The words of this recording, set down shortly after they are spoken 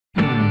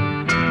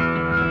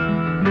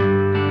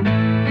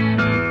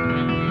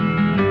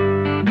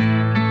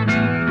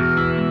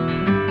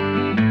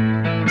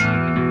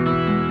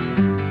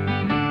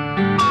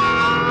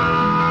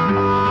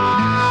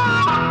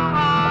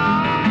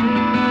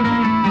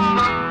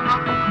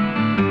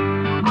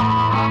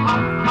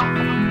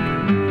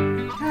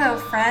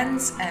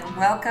friends, and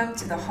welcome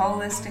to the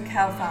Holistic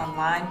Health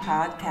Online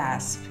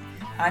podcast.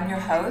 I'm your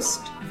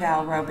host,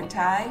 Val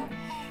Robitaille,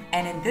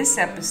 and in this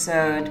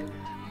episode,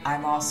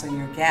 I'm also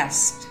your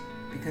guest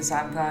because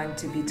I'm going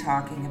to be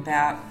talking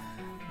about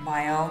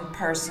my own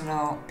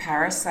personal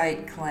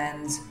Parasite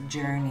cleanse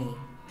journey.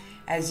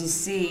 As you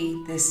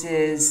see, this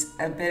is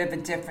a bit of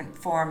a different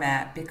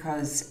format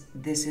because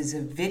this is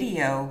a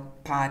video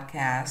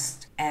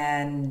podcast,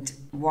 and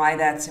why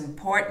that's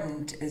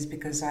important is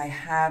because I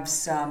have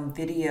some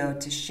video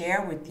to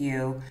share with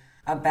you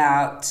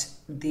about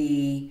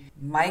the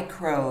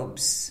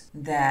microbes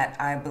that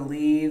I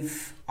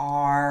believe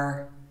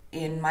are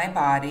in my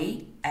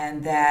body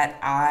and that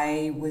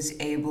I was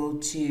able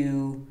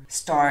to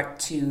start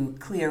to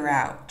clear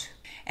out.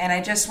 And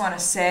I just want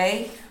to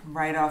say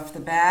right off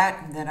the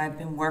bat that I've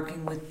been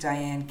working with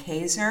Diane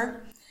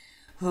Kaiser,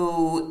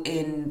 who,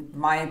 in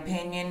my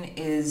opinion,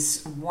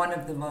 is one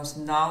of the most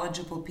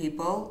knowledgeable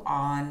people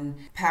on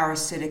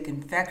parasitic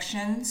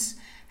infections,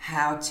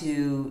 how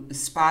to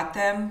spot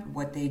them,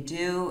 what they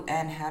do,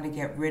 and how to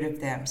get rid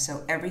of them.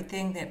 So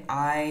everything that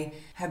I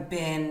have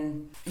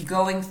been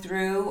going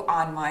through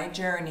on my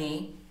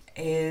journey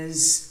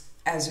is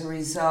as a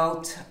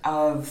result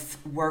of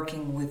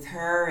working with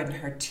her and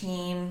her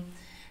team,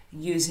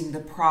 using the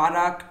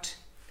product,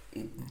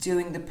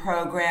 doing the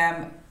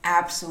program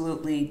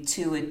absolutely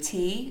to a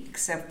T,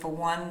 except for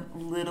one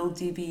little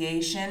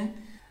deviation.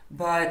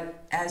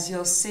 But as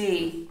you'll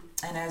see,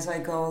 and as I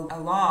go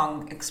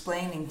along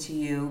explaining to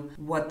you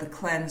what the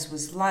cleanse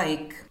was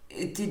like,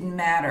 it didn't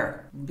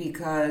matter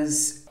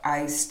because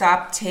I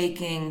stopped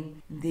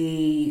taking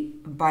the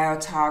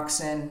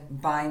biotoxin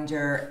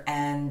binder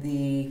and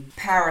the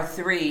Para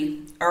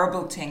 3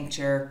 herbal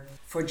tincture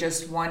for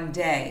just one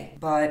day,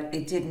 but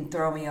it didn't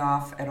throw me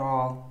off at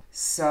all.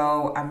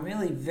 So I'm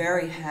really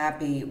very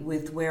happy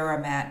with where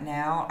I'm at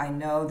now. I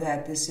know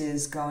that this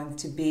is going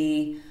to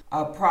be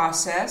a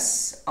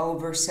process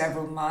over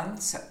several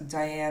months.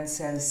 Diane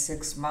says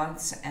 6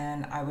 months,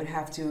 and I would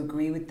have to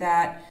agree with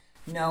that,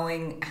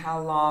 knowing how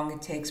long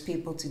it takes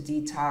people to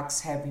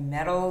detox heavy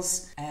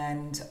metals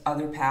and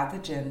other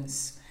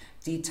pathogens.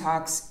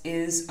 Detox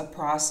is a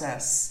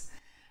process.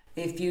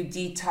 If you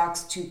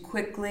detox too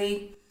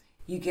quickly,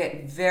 you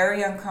get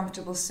very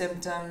uncomfortable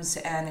symptoms,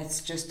 and it's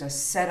just a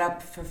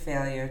setup for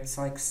failure. It's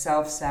like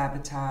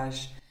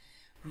self-sabotage.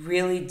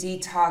 Really,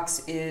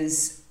 detox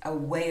is a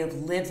way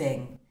of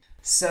living.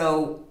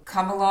 So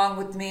come along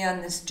with me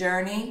on this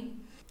journey,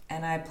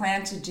 and I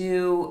plan to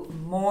do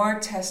more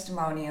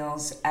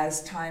testimonials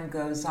as time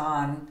goes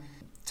on,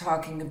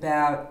 talking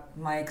about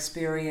my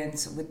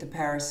experience with the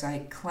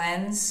Parasite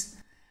cleanse,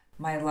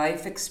 my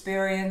life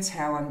experience,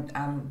 how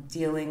I'm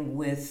dealing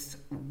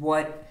with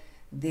what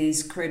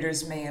these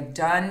critters may have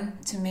done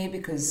to me,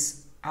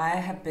 because I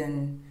have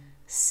been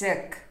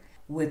sick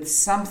with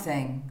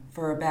something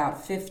for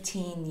about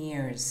 15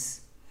 years.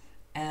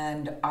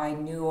 And I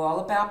knew all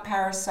about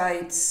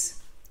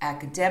parasites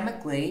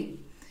academically,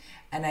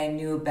 and I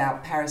knew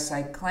about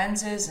parasite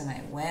cleanses, and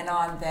I went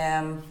on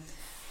them.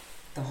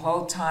 The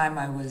whole time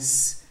I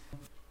was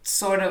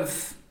sort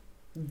of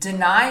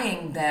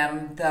denying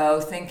them,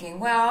 though, thinking,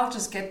 well, I'll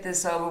just get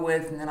this over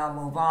with and then I'll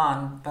move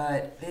on.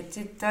 But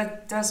it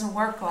doesn't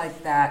work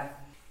like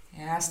that.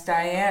 Ask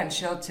Diane,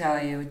 she'll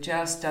tell you, it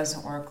just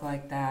doesn't work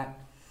like that.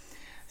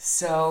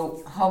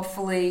 So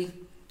hopefully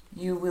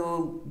you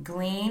will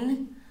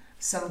glean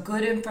some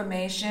good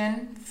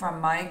information from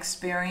my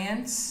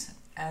experience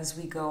as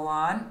we go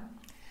on.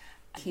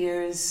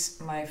 Here's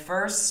my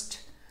first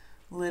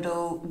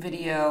little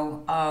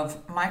video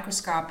of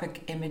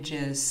microscopic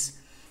images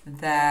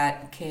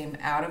that came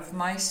out of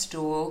my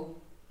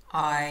stool.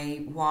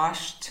 I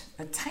washed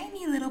a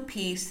tiny little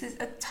piece,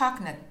 a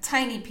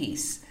tiny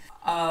piece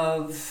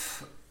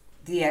of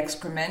the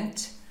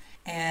excrement,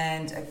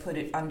 and I put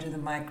it under the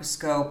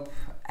microscope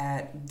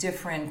at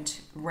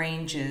different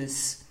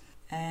ranges,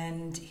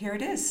 and here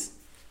it is.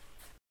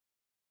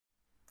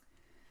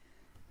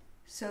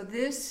 So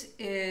this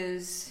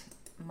is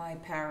my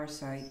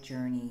parasite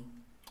journey.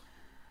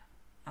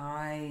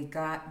 I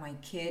got my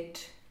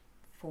kit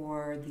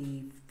for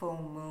the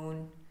full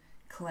moon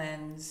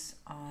cleanse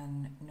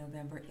on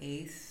November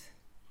 8th,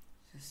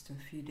 just a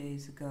few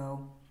days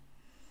ago.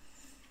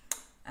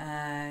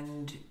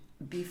 And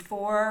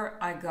before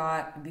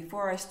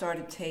I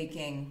started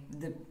taking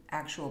the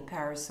actual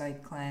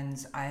parasite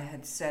cleanse, I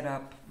had set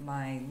up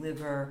my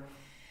liver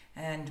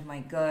and my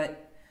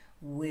gut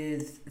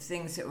with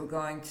things that were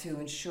going to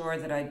ensure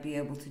that I'd be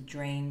able to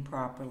drain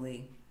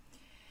properly.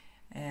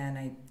 And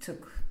I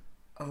took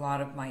a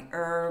lot of my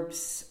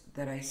herbs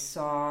that I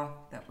saw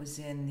that was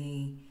in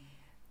the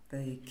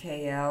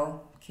KL,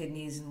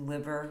 kidneys and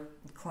liver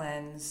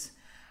cleanse.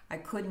 I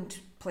couldn't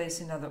place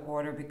another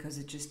order because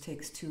it just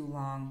takes too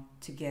long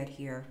to get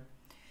here.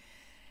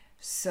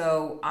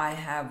 So I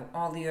have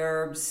all the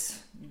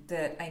herbs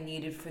that I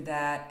needed for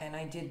that, and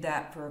I did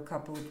that for a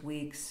couple of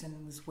weeks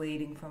and was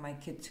waiting for my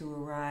kit to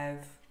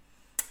arrive.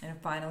 And it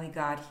finally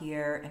got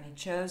here, and I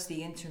chose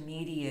the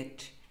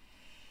intermediate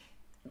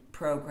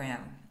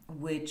program,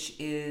 which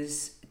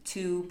is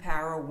 2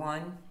 Para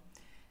 1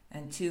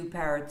 and 2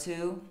 Para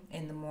 2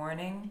 in the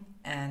morning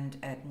and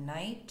at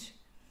night,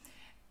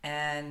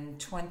 and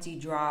 20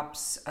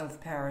 drops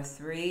of Para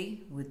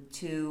 3 with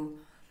 2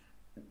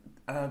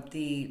 of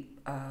the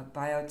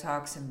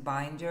biotoxin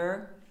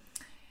binder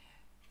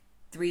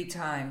 3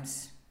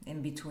 times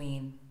in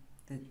between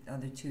the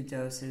other 2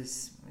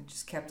 doses. I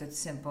just kept it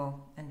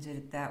simple and did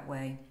it that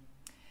way.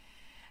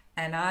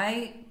 And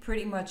I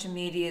pretty much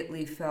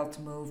immediately felt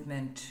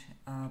movement,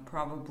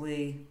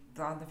 probably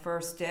on the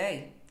first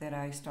day that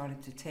I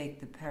started to take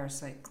the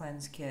Parasite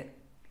Cleanse Kit.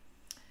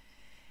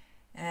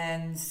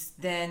 And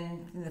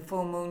then the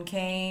full moon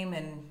came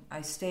and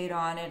I stayed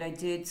on it. I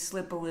did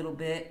slip a little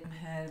bit.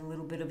 I had a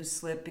little bit of a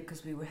slip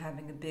because we were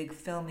having a big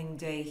filming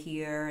day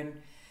here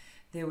and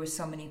there were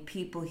so many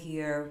people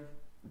here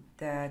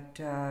that,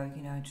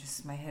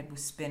 just my head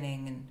was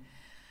spinning. And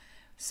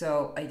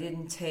so I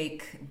didn't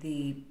take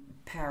the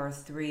Para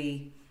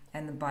 3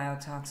 and the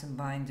biotoxin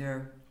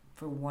binder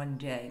for one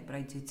day, but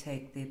I did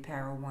take the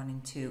Para 1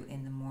 and 2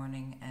 in the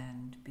morning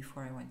and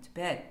before I went to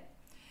bed.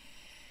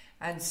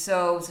 And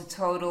so it was a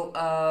total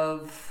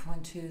of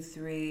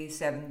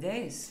 7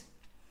 days.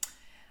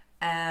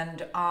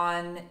 And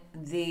on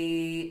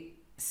the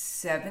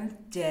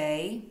 7th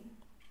day,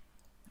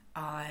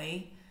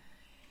 I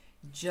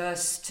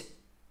just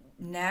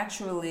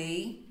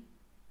naturally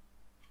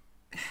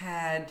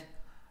had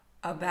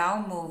a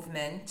bowel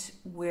movement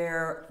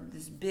where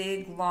this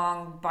big,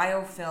 long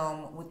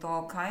biofilm with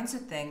all kinds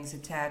of things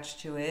attached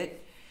to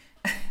it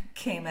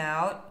came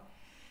out.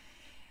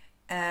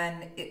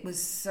 And it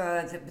was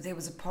there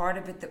was a part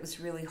of it that was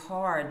really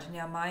hard.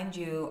 Now, mind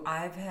you,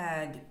 I've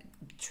had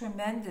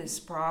tremendous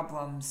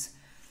problems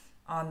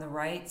on the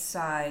right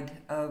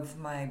side of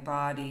my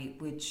body,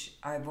 which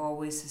I've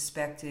always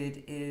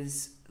suspected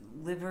is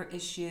liver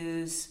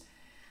issues,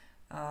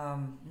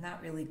 not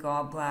really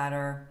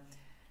gallbladder,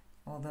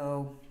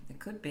 although it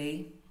could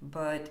be,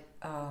 but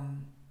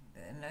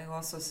and I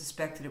also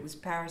suspected it was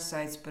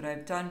parasites, but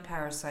I've done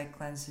parasite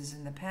cleanses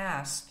in the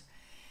past.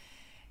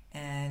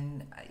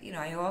 And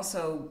I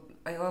also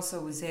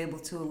was able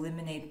to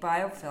eliminate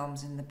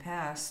biofilms in the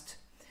past,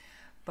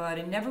 but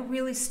it never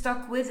really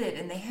stuck with it.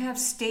 And they have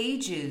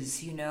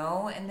stages,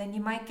 and then you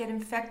might get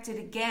infected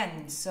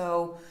again.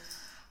 So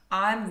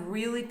I'm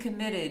really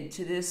committed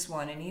to this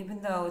one. And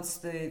even though it's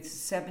the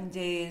 7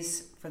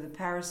 days for the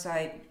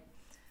Parasite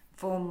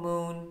Full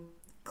Moon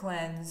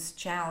Cleanse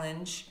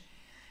Challenge,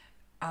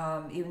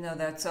 even though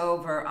that's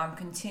over, I'm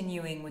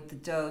continuing with the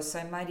dose.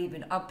 I might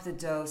even up the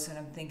dose, and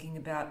I'm thinking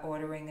about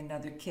ordering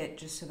another kit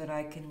just so that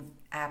I can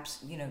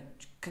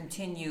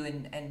continue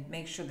and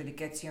make sure that it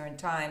gets here in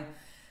time,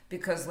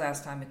 because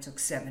last time it took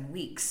 7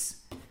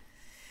 weeks.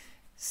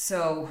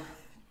 So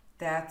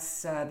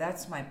that's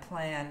my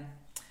plan.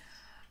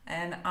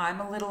 And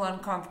I'm a little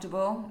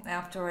uncomfortable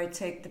after I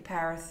take the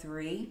Para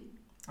 3.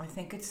 I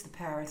think it's the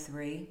Para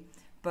 3,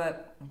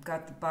 but I've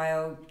got the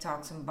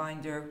biotoxin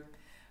binder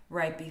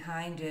right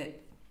behind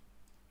it.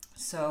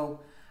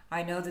 So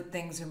I know that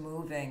things are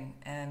moving.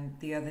 And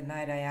the other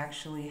night I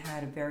actually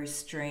had a very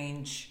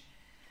strange,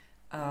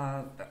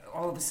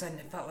 all of a sudden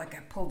it felt like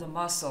I pulled a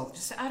muscle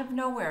just out of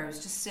nowhere. I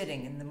was just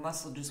sitting and the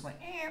muscle just went,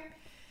 eh.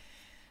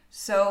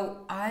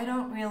 So I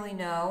don't really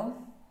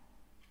know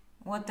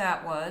what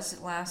that was.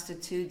 It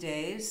lasted 2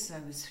 days.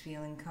 I was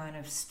feeling kind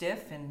of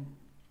stiff and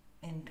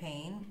in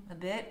pain a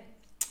bit.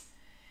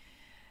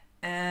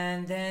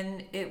 And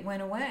then it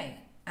went away.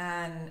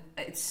 And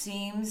it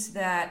seems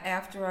that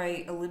after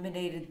I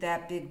eliminated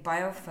that big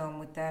biofilm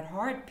with that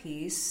hard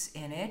piece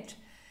in it,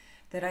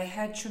 that I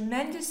had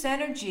tremendous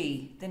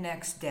energy the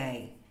next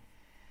day.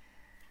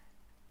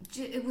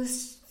 It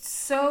was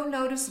so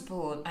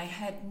noticeable. I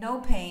had no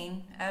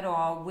pain at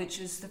all, which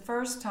is the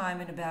first time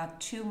in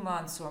about 2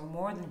 months or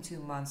more than 2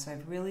 months.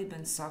 I've really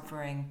been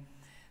suffering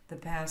the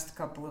past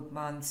couple of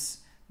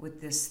months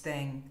with this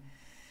thing.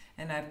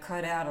 And I've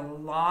cut out a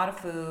lot of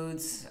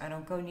foods. I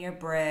don't go near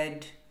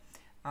bread.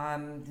 I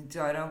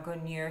don't go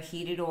near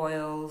heated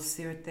oils.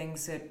 There are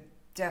things that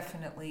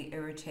definitely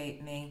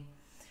irritate me.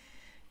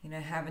 I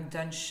haven't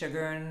done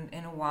sugar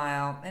in a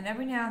while. And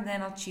every now and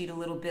then I'll cheat a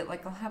little bit.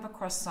 Like I'll have a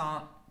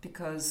croissant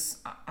because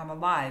I'm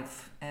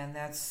alive and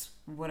that's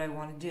what I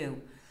want to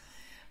do.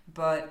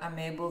 But I'm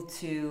able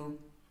to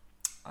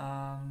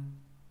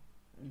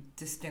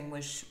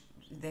distinguish.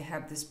 They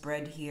have this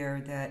bread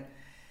here that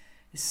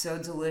is so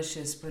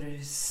delicious, but it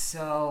is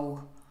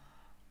so...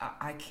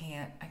 I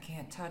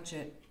can't touch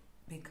it,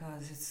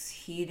 because it's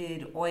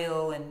heated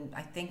oil and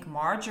I think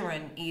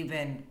margarine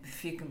even,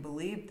 if you can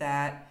believe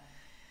that.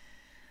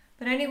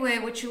 But anyway,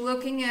 what you're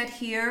looking at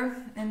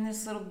here in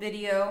this little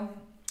video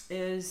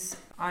is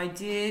I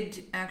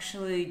did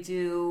actually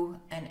do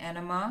an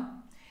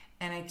enema,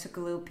 and I took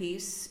a little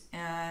piece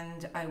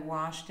and I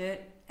washed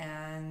it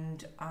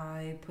and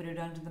I put it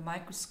under the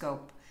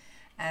microscope,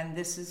 and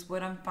this is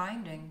what I'm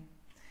finding.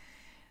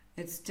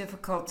 It's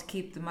difficult to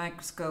keep the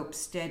microscope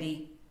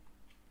steady,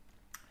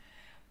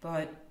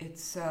 but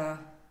it's, I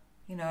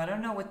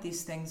don't know what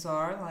these things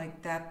are.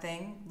 Like that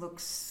thing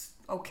looks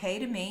okay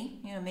to me.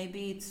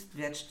 Maybe it's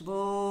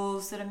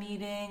vegetables that I'm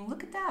eating.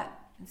 Look at that.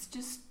 It's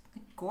just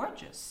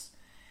gorgeous.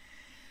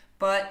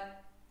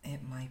 But it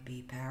might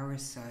be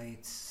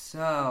parasites.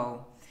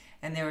 So,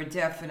 and there are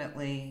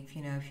definitely,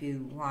 if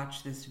you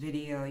watch this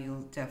video,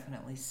 you'll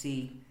definitely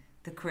see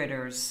the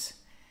critters.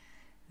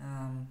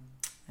 I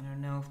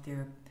don't know if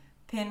they're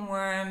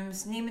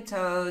pinworms,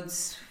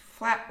 nematodes,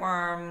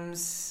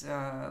 flatworms,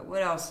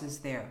 what else is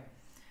there?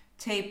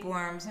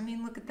 Tapeworms.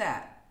 Look at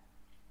that.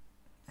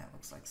 That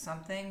looks like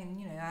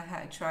something. And,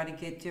 I try to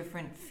get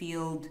different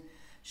field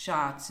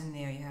shots in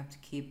there. You have to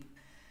keep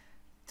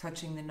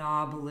touching the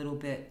knob a little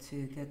bit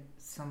to get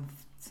some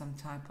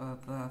type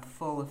of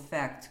full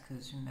effect,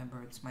 because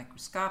remember, it's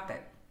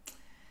microscopic.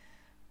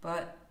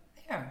 But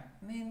there,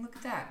 look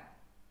at that.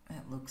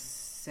 That looks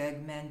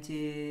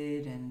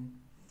segmented, and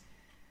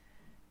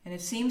it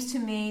seems to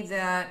me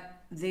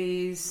that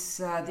there's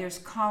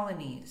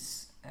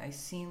colonies. I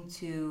seem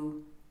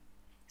to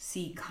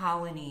see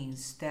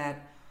colonies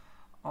that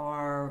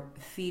are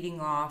feeding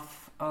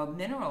off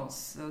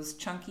minerals. Those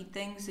chunky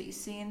things that you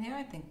see in there,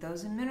 I think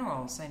those are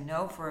minerals. I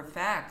know for a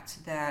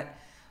fact that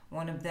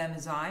one of them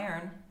is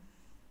iron,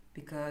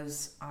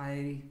 because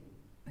I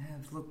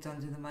have looked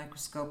under the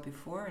microscope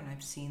before and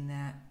I've seen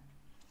that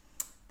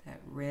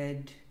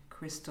red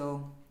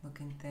crystal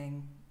looking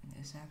thing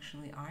is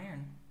actually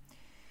iron.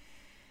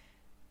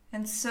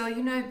 And so,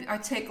 I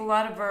take a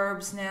lot of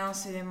herbs now,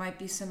 so there might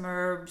be some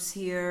herbs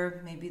here.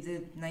 Maybe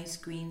the nice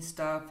green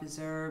stuff is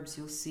herbs.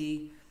 You'll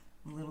see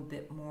a little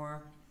bit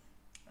more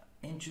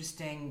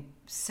interesting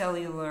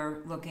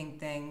cellular looking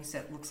things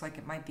that looks like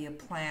it might be a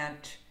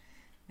plant,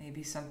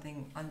 maybe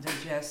something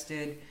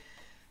undigested.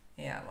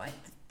 Yeah, like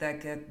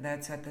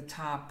that's at the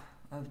top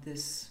of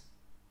this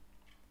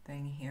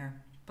thing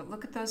here. But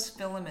look at those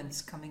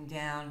filaments coming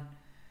down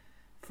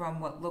from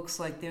what looks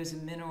like there's a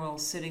mineral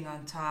sitting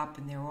on top,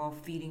 and they're all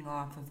feeding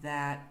off of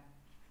that.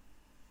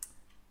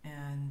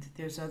 And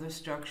there's other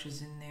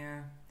structures in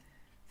there,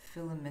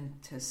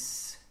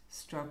 filamentous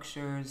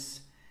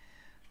structures.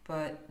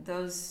 But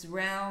those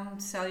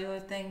round cellular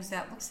things,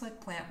 that looks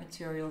like plant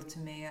material to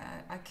me.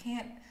 I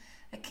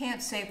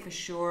can't say for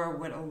sure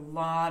what a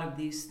lot of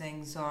these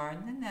things are.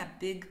 And then that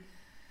big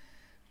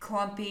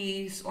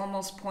clumpy,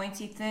 almost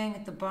pointy thing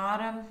at the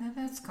bottom, now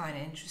that's kind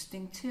of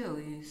interesting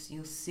too.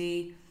 You'll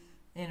see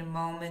in a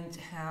moment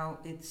how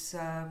it's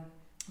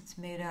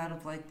made out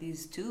of like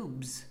these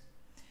tubes.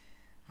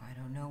 I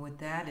don't know what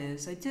that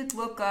is. I did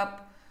look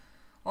up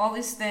all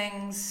these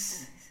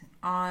things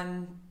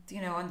on,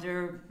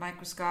 under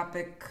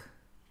microscopic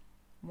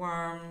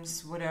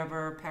worms,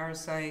 whatever,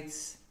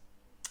 parasites.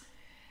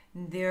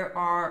 There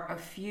are a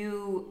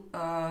few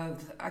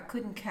I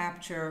couldn't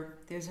capture.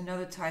 There's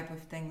another type of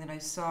thing that I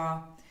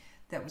saw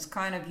that was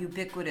kind of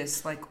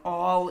ubiquitous, like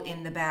all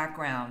in the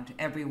background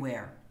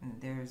everywhere. And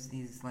there's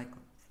these like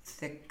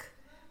thick,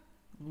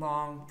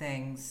 long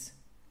things.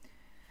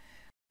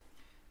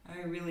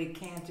 I really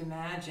can't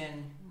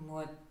imagine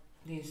what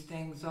these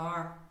things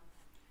are.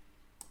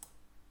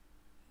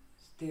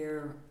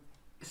 They're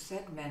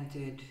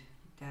segmented.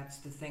 That's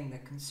the thing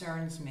that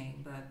concerns me,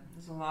 but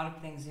there's a lot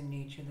of things in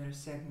nature that are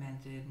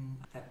segmented. And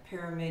that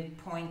pyramid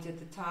point at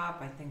the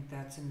top, I think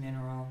that's a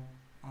mineral,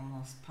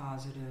 almost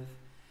positive,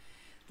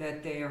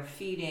 that they are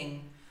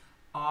feeding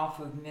off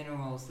of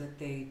minerals, that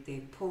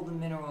they pull the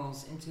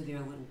minerals into their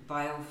little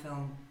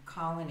biofilm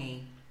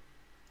colony.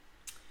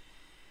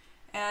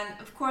 And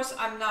of course,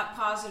 I'm not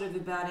positive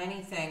about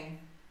anything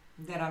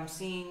that I'm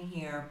seeing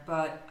here,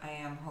 but I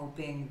am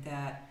hoping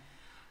that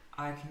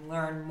I can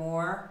learn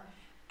more,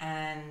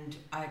 and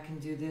I can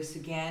do this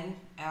again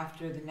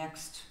after the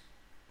next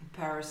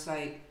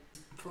Parasite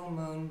full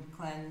moon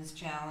cleanse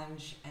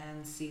challenge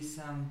and see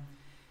some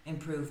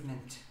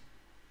improvement.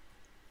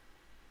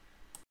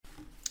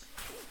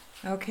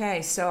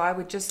 Okay, so I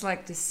would just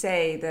like to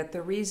say that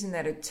the reason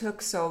that it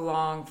took so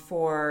long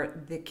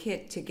for the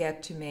kit to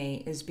get to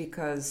me is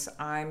because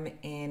I'm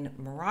in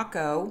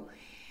Morocco,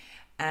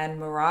 and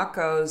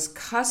Morocco's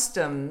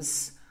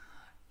customs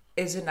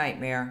is a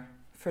nightmare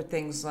for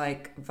things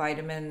like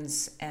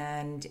vitamins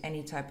and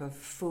any type of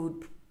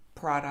food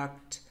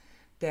product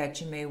that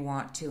you may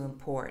want to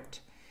import.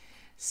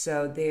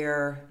 So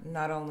they're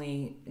not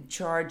only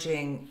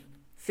charging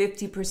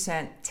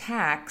 50%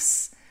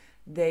 tax,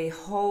 they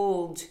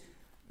hold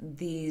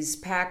these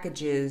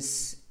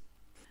packages.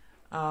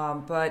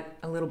 But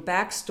a little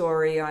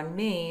backstory on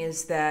me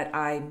is that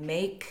I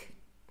make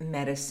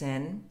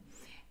medicine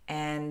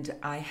and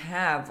I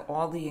have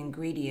all the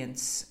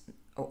ingredients,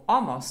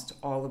 almost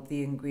all of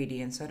the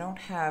ingredients. I don't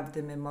have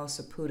the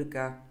mimosa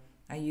pudica.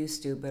 I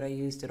used to, but I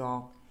used it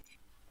all.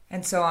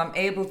 And so I'm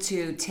able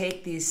to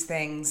take these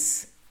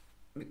things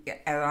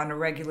on a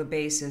regular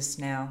basis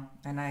now.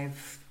 And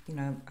I've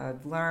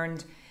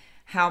learned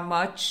how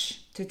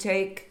much to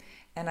take,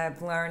 and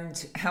I've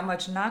learned how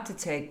much not to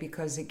take,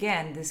 because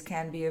again, this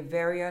can be a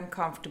very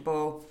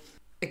uncomfortable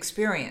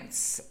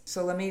experience.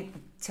 So let me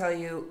tell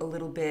you a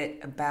little bit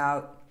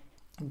about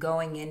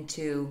going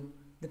into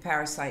the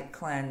Parasite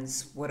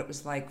cleanse, what it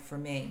was like for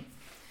me.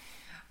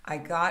 I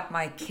got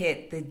my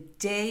kit the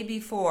day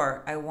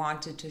before I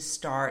wanted to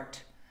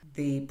start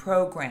the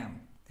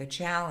program, the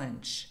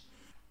challenge.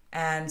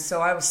 And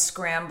so I was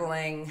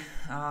scrambling,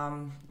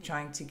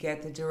 trying to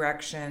get the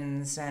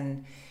directions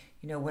and,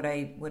 what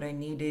I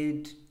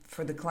needed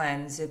for the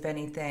cleanse, if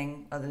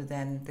anything, other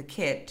than the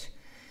kit.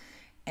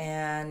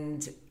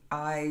 And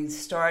I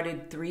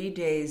started 3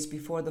 days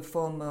before the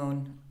full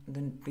moon,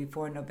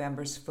 before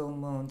November's full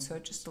moon, so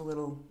just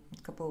a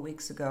couple of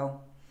weeks ago.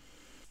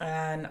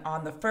 And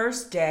on the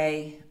first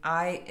day,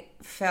 I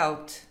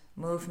felt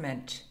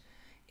movement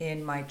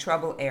in my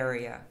trouble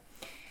area.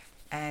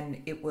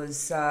 And it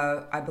was,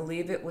 I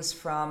believe it was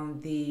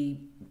from the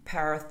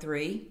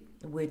Para-3,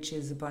 which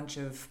is a bunch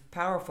of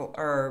powerful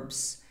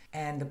herbs,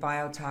 and the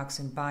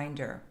biotoxin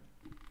binder.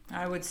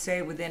 I would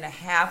say within a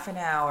half an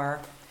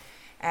hour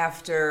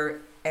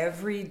after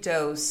every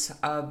dose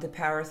of the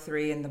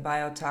Para-3 and the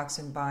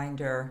biotoxin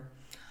binder,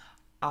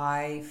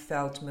 I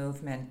felt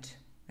movement.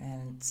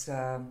 And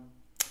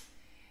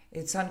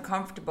it's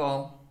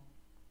uncomfortable,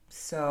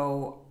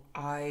 so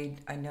I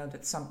know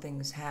that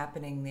something's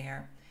happening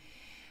there.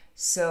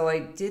 So I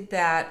did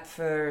that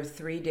for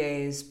 3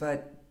 days,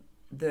 but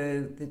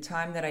the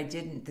day that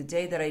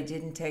I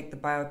didn't take the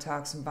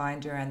biotoxin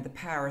binder and the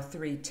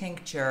Para-3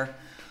 tincture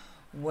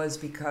was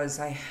because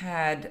I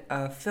had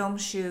a film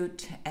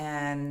shoot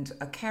and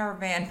a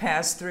caravan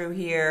pass through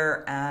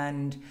here,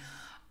 and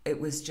it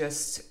was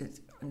just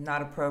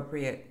not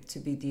appropriate to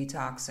be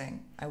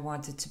detoxing. I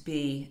wanted to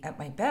be at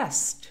my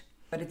best,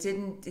 but it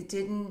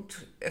didn't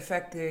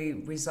affect the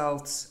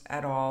results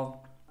at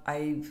all.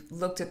 I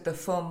looked at the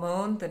full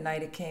moon the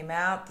night it came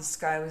out. The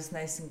sky was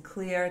nice and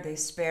clear. They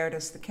spared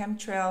us the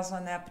chemtrails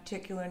on that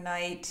particular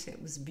night.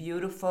 It was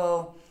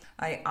beautiful.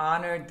 I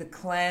honored the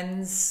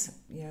cleanse,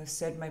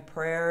 said my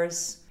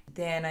prayers.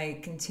 Then I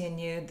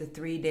continued the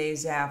 3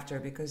 days after,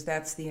 because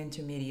that's the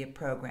intermediate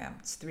program.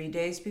 It's 3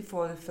 days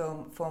before the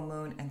full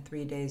moon and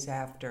 3 days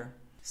after.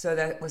 So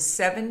that was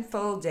 7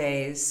 full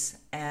days.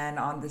 And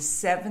on the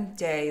 7th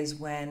day is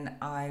when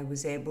I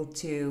was able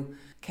to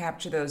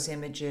capture those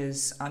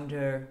images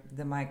under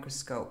the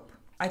microscope.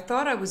 I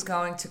thought I was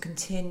going to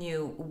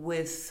continue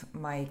with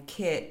my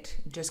kit,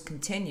 just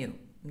continue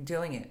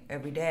doing it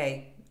every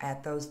day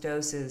at those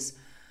doses.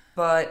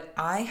 But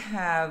I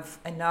have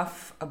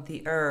enough of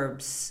the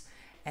herbs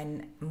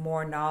and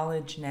more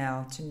knowledge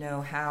now to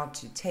know how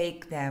to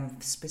take them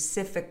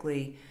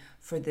specifically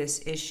for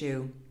this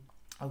issue,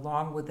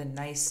 along with a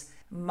nice,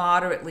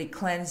 moderately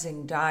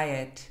cleansing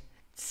diet,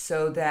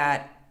 so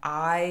that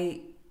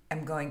I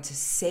am going to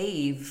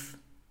save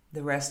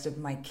the rest of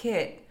my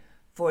kit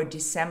for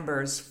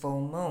December's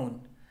full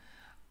moon.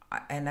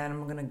 And then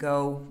I'm going to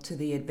go to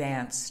the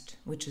advanced,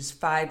 which is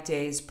 5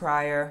 days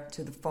prior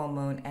to the full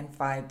moon and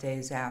 5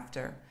 days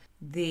after.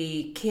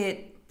 The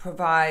kit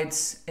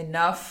provides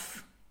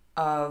enough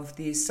of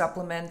these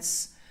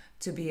supplements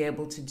to be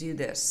able to do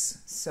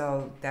this.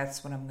 So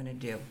that's what I'm going to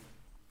do.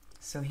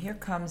 So here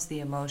comes the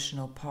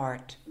emotional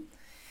part.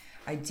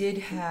 I did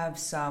have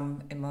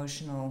some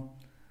emotional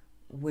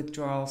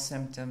withdrawal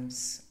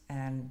symptoms,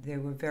 and they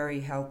were very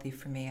healthy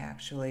for me,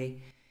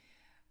 actually.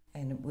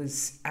 And it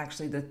was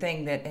actually the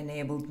thing that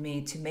enabled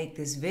me to make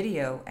this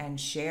video and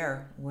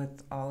share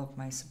with all of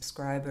my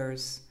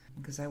subscribers,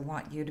 because I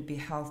want you to be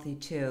healthy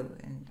too,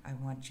 and I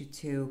want you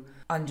to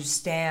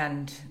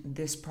understand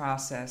this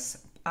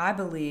process. I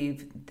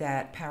believe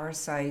that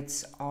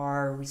parasites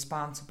are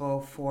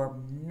responsible for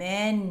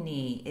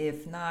many,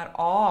 if not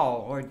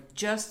all, or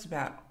just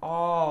about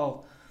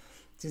all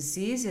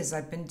diseases.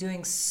 I've been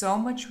doing so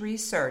much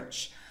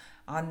research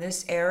on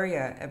this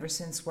area ever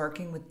since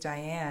working with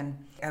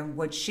Diane, and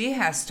what she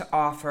has to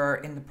offer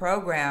in the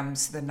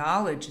programs, the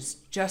knowledge is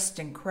just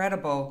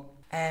incredible.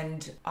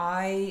 And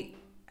I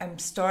am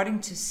starting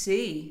to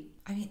see,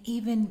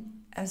 even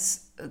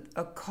as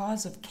a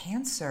cause of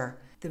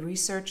cancer, the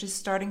research is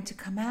starting to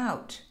come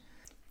out.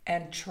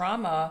 And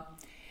trauma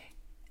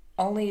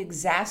only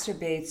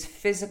exacerbates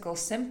physical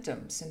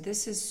symptoms, and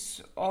this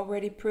is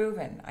already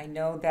proven. I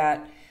know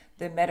that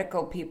the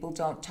medical people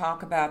don't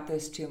talk about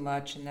this too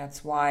much, and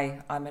that's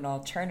why I'm an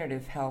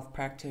alternative health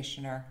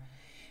practitioner,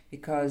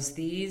 because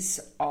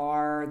these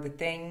are the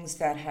things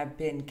that have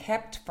been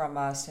kept from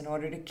us in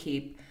order to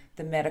keep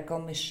the medical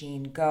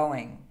machine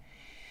going.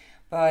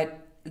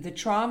 But the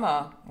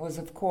trauma was,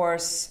 of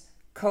course,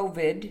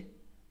 COVID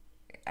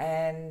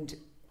and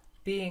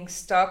being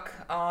stuck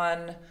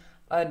on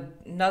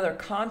another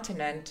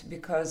continent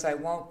because I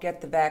won't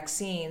get the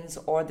vaccines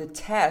or the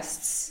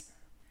tests.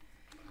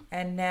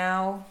 And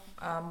now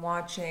I'm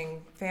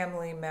watching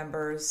family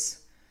members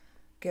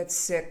get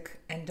sick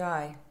and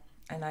die,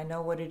 and I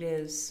know what it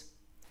is.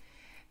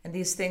 And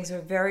these things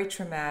are very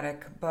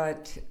traumatic,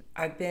 but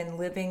I've been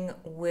living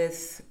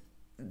with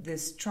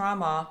this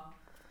trauma,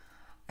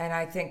 and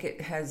I think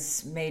it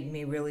has made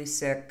me really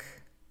sick.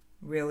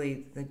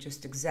 Really, that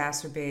just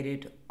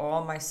exacerbated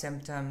all my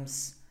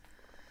symptoms.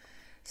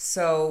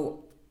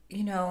 So,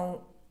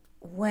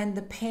 when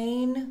the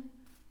pain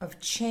of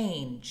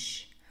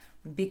change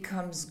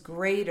becomes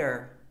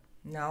greater,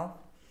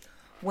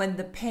 when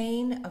the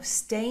pain of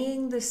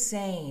staying the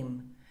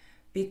same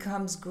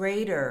becomes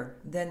greater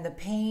than the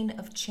pain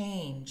of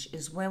change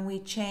is when we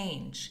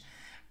change.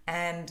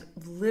 And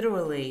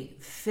literally,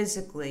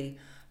 physically,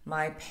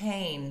 my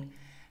pain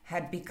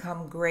had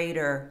become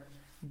greater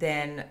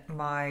than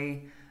my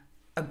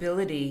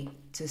ability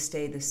to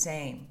stay the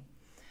same.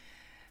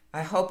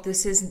 I hope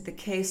this isn't the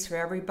case for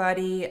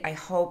everybody. I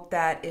hope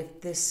that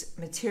if this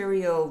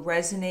material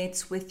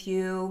resonates with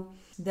you,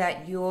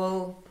 that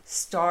you'll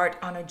start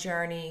on a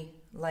journey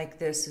like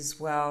this as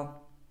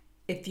well.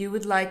 If you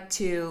would like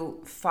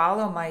to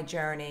follow my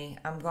journey,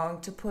 I'm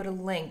going to put a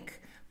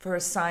link for a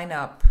sign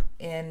up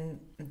in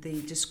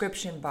the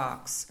description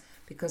box,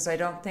 because I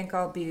don't think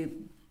I'll be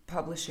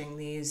publishing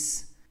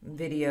these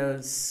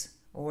videos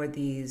or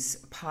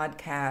these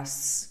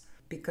podcasts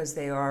because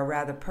they are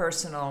rather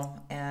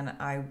personal, and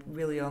I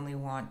really only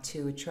want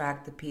to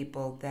attract the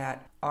people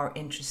that are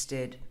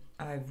interested.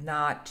 I've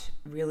not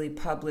really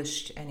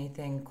published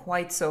anything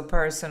quite so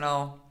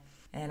personal,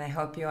 and I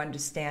hope you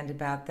understand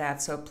about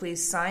that. So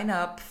please sign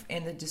up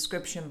in the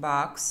description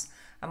box.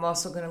 I'm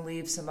also going to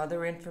leave some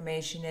other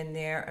information in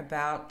there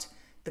about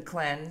the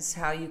cleanse,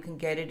 how you can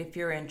get it if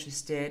you're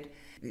interested.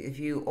 If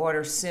you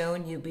order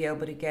soon, you'll be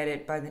able to get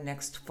it by the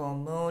next full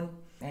moon.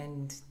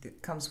 And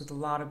it comes with a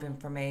lot of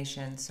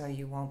information, so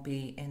you won't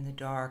be in the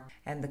dark.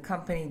 And the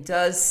company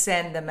does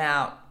send them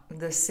out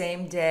the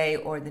same day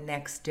or the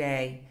next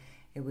day.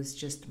 It was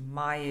just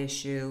my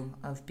issue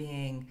of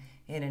being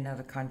in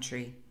another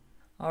country.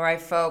 All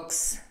right,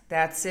 folks,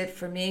 that's it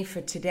for me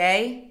for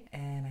today.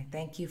 And I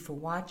thank you for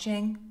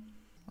watching.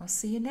 I'll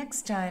see you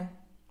next time.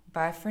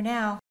 Bye for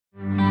now.